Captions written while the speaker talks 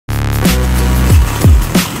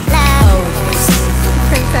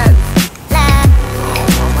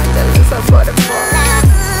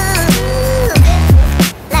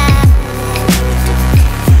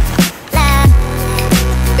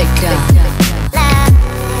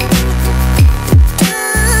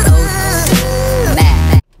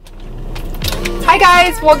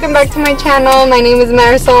guys, welcome back to my channel. My name is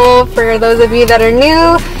Marisol. For those of you that are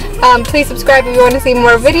new, please subscribe if you want to see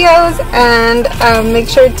more videos, and make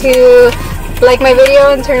sure to like my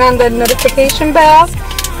video and turn on the notification bell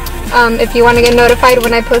if you want to get notified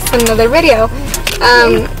when I post another video.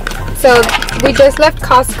 So we just left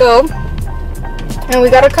Costco and we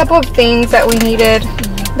got a couple of things that we needed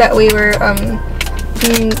that we were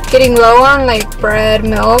getting low on, like bread,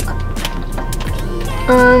 milk,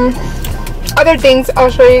 other things I'll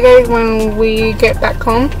show you guys when we get back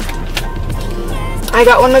home. I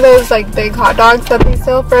got one of those like big hot dogs that they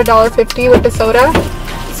sell for $1.50 with the soda.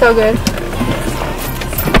 So good.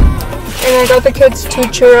 And I got the kids 2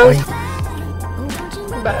 churros.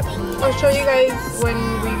 But I'll show you guys when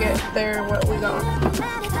we get there what we got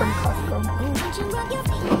from Costco.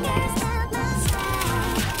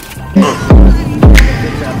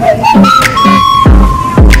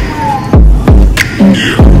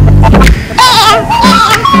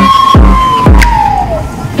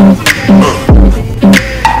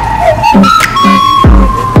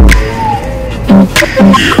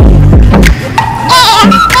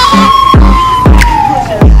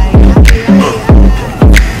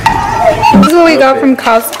 This is what we got from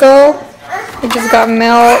Costco. We just got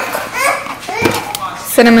milk,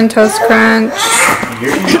 cinnamon toast crunch,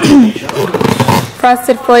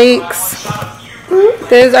 frosted flakes.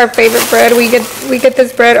 This is our favorite bread. We get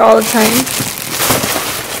this bread all the time.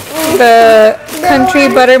 The country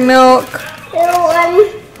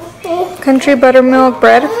buttermilk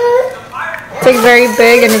bread. It's like very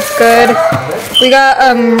big and it's good. We got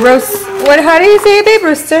how do you say it, babe?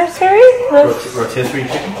 Rotisserie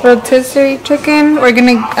chicken. Rotisserie chicken. We're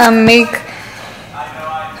gonna make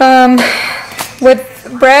with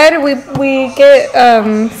bread. We get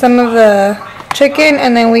some of the chicken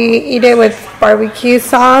and then we eat it with barbecue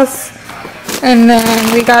sauce. And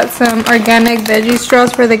then we got some organic veggie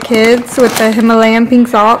straws for the kids with the Himalayan pink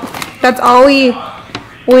salt. That's all we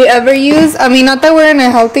ever use. I mean, not that we're in a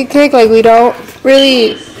healthy kick, like we don't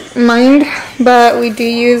really mind, but we do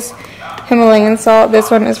use Himalayan salt.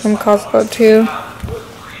 This one is from Costco too.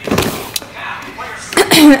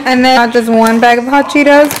 And then not just one bag of hot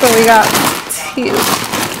Cheetos, but we got 2.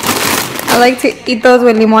 I like to eat those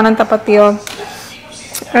with limon and tapatio.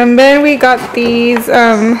 And then we got these,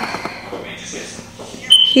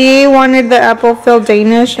 he wanted the apple filled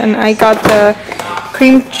Danish and I got the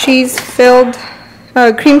cream cheese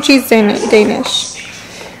Danish.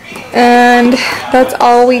 And that's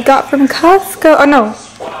all we got from Costco. Oh no,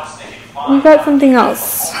 we got something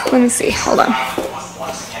else. Let me see, hold on.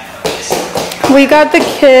 We got the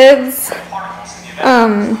kids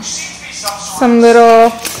some little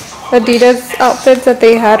Adidas outfits that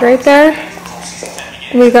they had right there.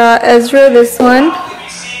 We got Ezra this one.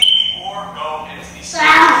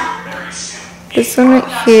 This one right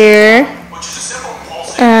here.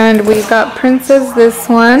 And we got Princess this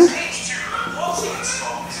one.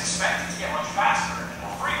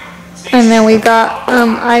 And then we got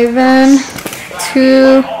Ivan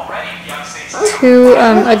two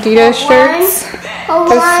Adidas shirts.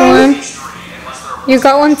 This one. You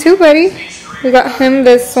got one too, buddy. We got him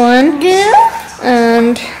this one.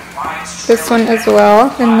 And this one as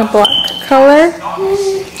well in the black color.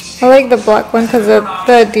 I like the black one because the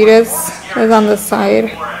Adidas is on the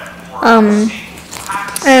side.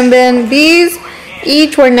 And then these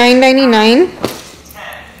each were $9.99.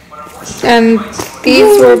 And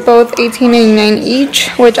these were both $18.99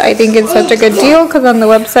 each, which I think is such a good deal because on the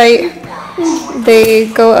website they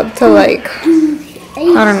go up to like, I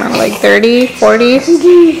don't know, like 30, 40,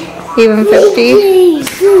 even 50.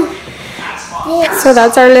 So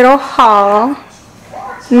that's our little haul.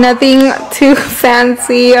 Nothing too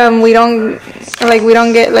fancy. We don't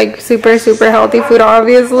get like super healthy food,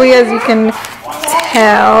 obviously, as you can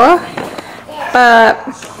tell. But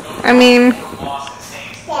I mean,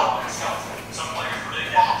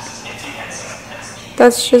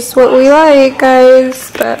 that's just what we like, guys.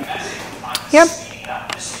 But yep.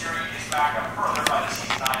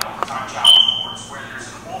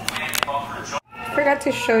 Forgot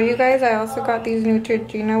to show you guys, I also got these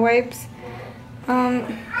Neutrogena wipes. I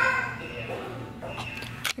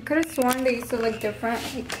could have sworn they used to look different.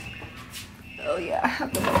 Like, oh yeah, I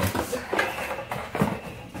have the box.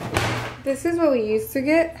 This is what we used to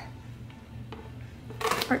get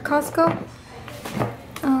at Costco.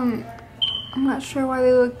 I'm not sure why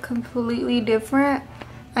they look completely different.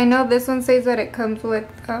 I know this one says that it comes with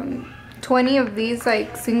 20 of these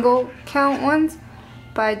like single count ones,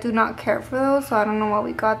 but I do not care for those, so I don't know why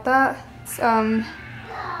we got that. So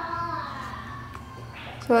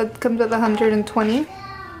it comes with 120.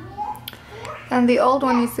 And the old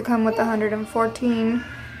one used to come with 114.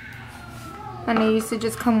 And it used to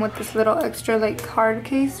just come with this little extra like card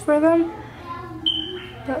case for them.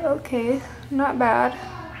 But okay, not bad.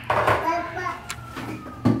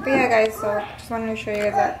 But yeah guys, so just wanted to show you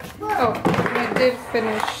guys that. Oh, I did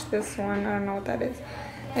finish this one. I don't know what that is.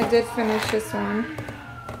 I did finish this one.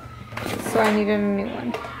 So I needed a new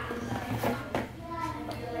one.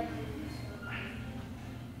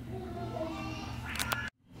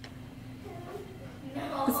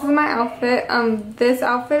 This is my outfit. This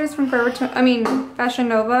outfit is from Fashion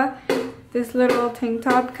Nova. This little tank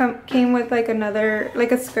top came with like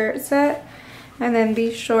a skirt set, and then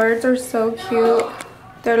these shorts are so cute.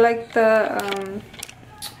 They're like the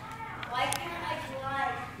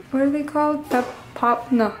what are they called? The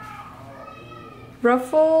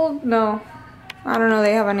ruffled? No, I don't know.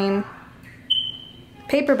 They have a name.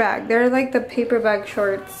 Paper bag. They're like the paper bag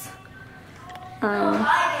shorts.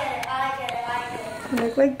 They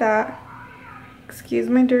look like that. Excuse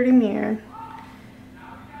my dirty mirror.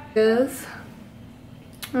 This.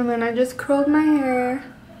 And then I just curled my hair.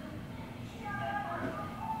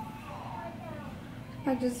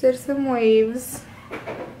 I just did some waves.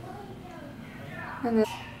 And then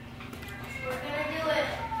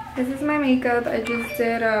this is my makeup. I just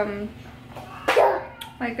did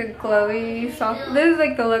like a glowy soft. This is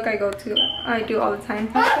like the look I do all the time.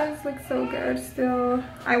 These guys look so good still.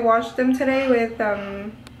 I washed them today with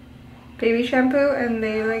baby shampoo and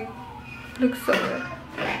they like look so good.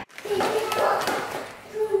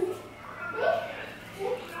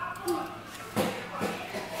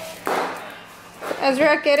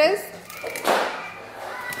 Ezra, ¿quieres?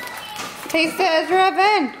 Taste it, Ezra,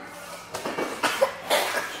 ven.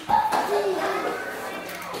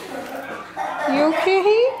 You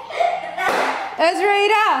okay? Ezra,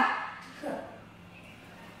 ira.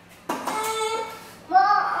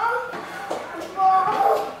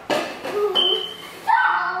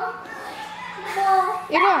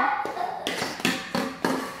 Ira.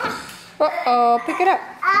 Uh-oh, pick it up.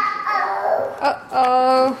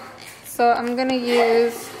 Uh-oh. So I'm gonna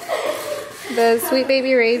use the Sweet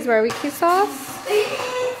Baby Ray's barbecue sauce,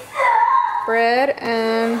 bread,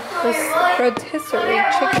 and this rotisserie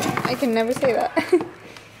chicken. I can never say that.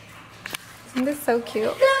 Isn't this so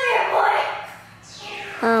cute?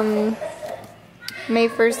 May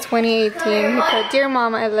 1st, 2018. He put, "Dear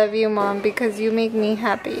Mom, I love you, Mom, because you make me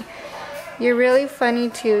happy. You're really funny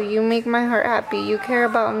too. You make my heart happy. You care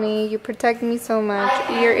about me. You protect me so much.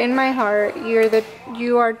 You're in my heart.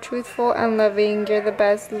 You are truthful and loving. You're the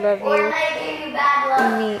best. Love you.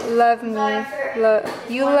 Love me.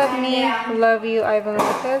 You love me. Love you, Ivan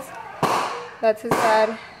Lopez." That's his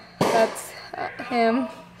dad. That's him.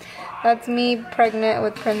 That's me pregnant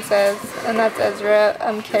with Princess. And that's Ezra.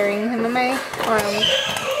 I'm carrying him in my arms.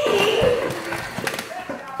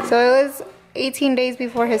 So it was 18 days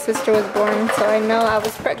before his sister was born, so I know I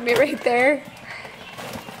was pregnant right there.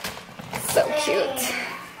 So cute.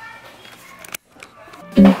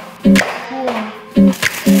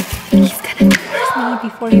 He's gonna divorce me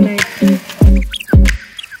before he marries me.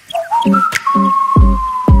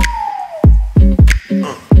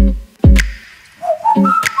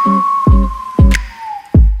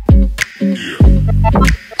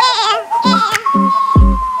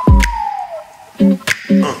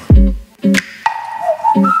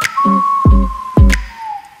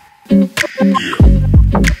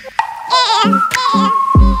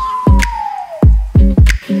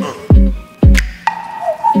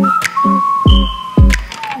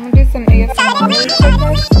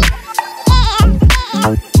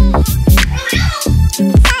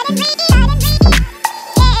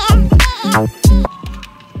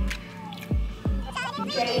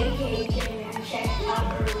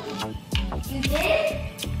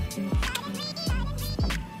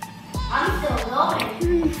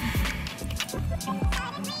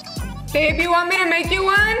 Babe, you want me to make you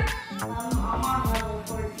one? I'm on level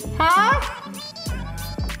 14. Huh?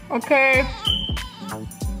 Okay.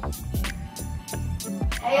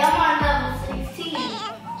 Hey, I'm on level 16.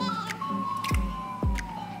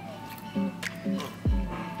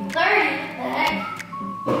 30, what the heck?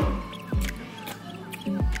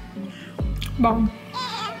 Bomb.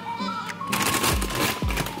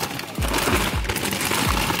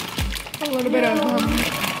 A little bit of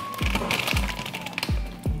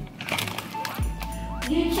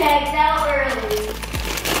You checked out early.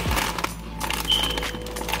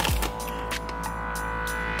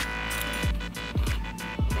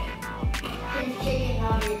 There's chicken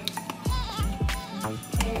nuggets.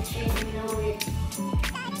 There's chicken nuggets.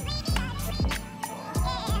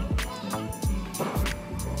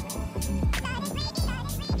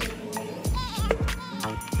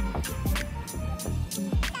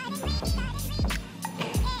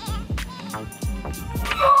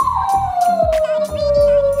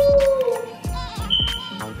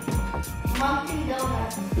 Mountain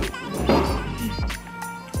Donuts.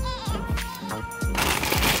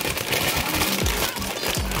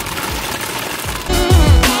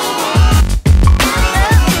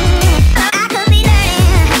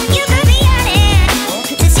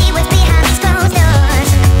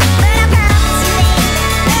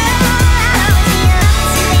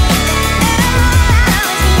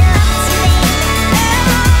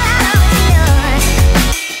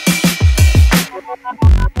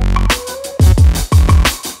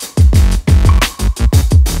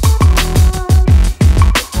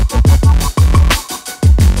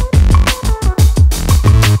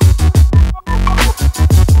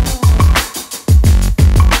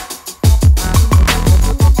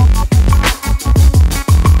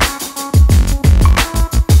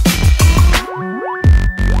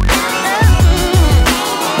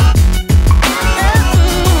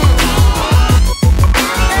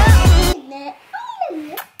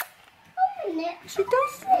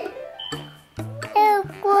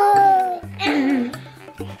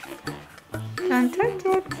 Don't touch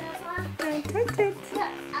it. Don't touch it.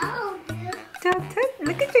 Don't touch.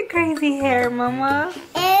 Look at your crazy hair, Mama.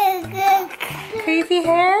 Crazy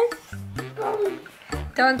hair?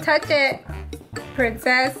 Don't touch it,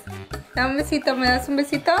 princess. Da un besito. ¿Me das un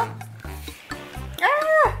besito?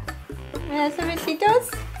 Ah! ¿Me das un besitos?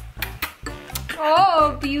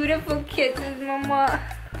 Oh, beautiful kisses, Mama.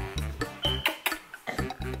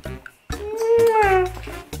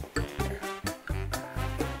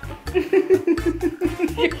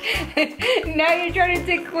 Now you're trying to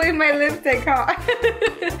take away my lipstick, huh?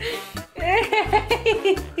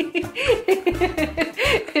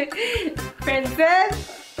 Princess?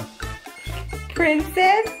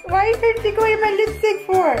 Princess? Why are you trying to take away my lipstick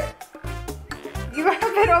for? You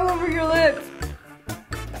have it all over your lips.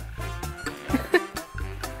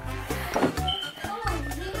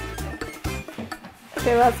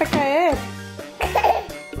 Te vas a caer.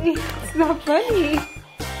 It's not funny.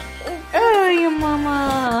 Oh, your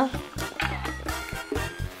mama.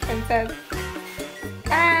 Princess.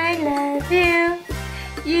 I love you.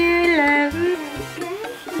 You love me.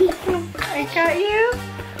 I got you.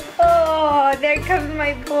 Oh, there comes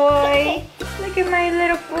my boy. Look at my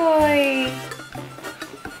little boy.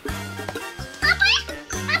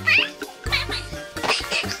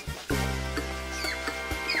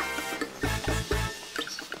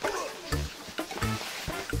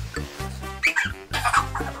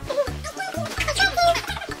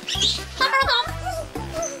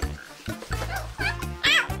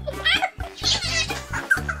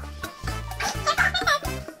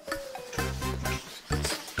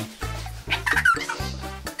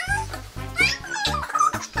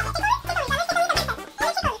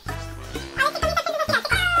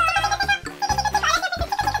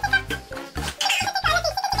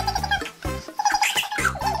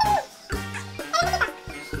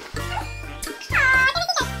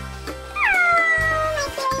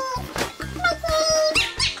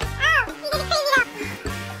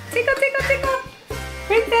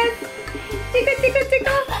 Princess! Tickle, tickle,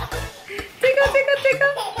 tickle! Tickle, tickle,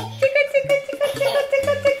 tickle! Tickle, tickle, tickle, tickle,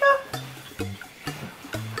 tickle, tickle!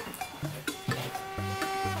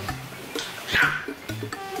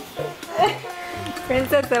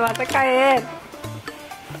 Princess, te vas a caer.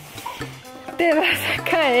 Te vas a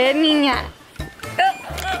caer, niña.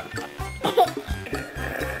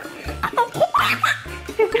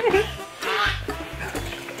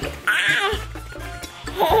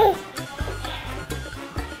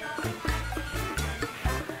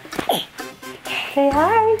 Say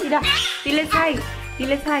hi. Mira, diles hi.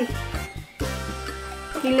 Diles hi.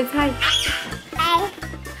 Diles hi. Hi.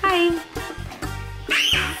 Hi.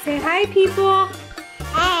 Say hi, people.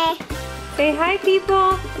 Hi. Say hi,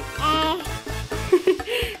 people. Hi.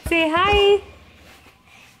 Say hi.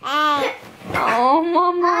 Hi. Oh,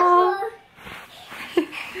 Mama.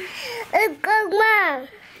 Mom.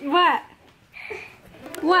 What?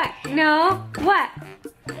 What? No. What?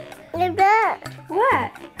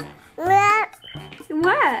 What?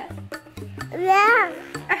 What?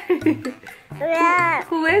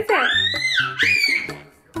 Who is it?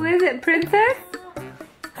 Who is it? Princess?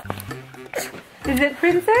 Is it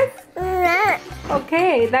Princess?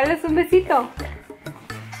 Okay, dale un besito.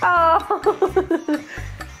 Oh.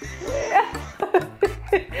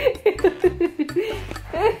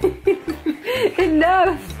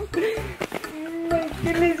 Enough. Oh my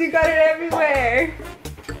goodness, you got it everywhere.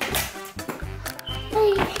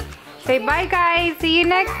 Say bye, guys. See you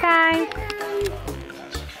next time.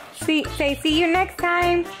 Say see you next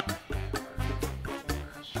time.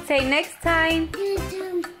 Say next time.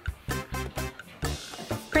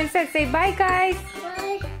 Princess, say bye, guys.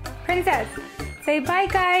 Bye. Princess, say bye,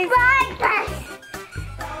 guys. Bye, guys.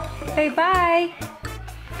 Say bye.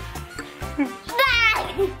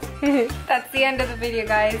 Bye. That's the end of the video,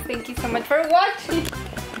 guys. Thank you so much for watching.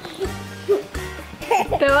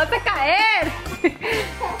 Te vas a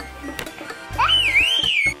caer.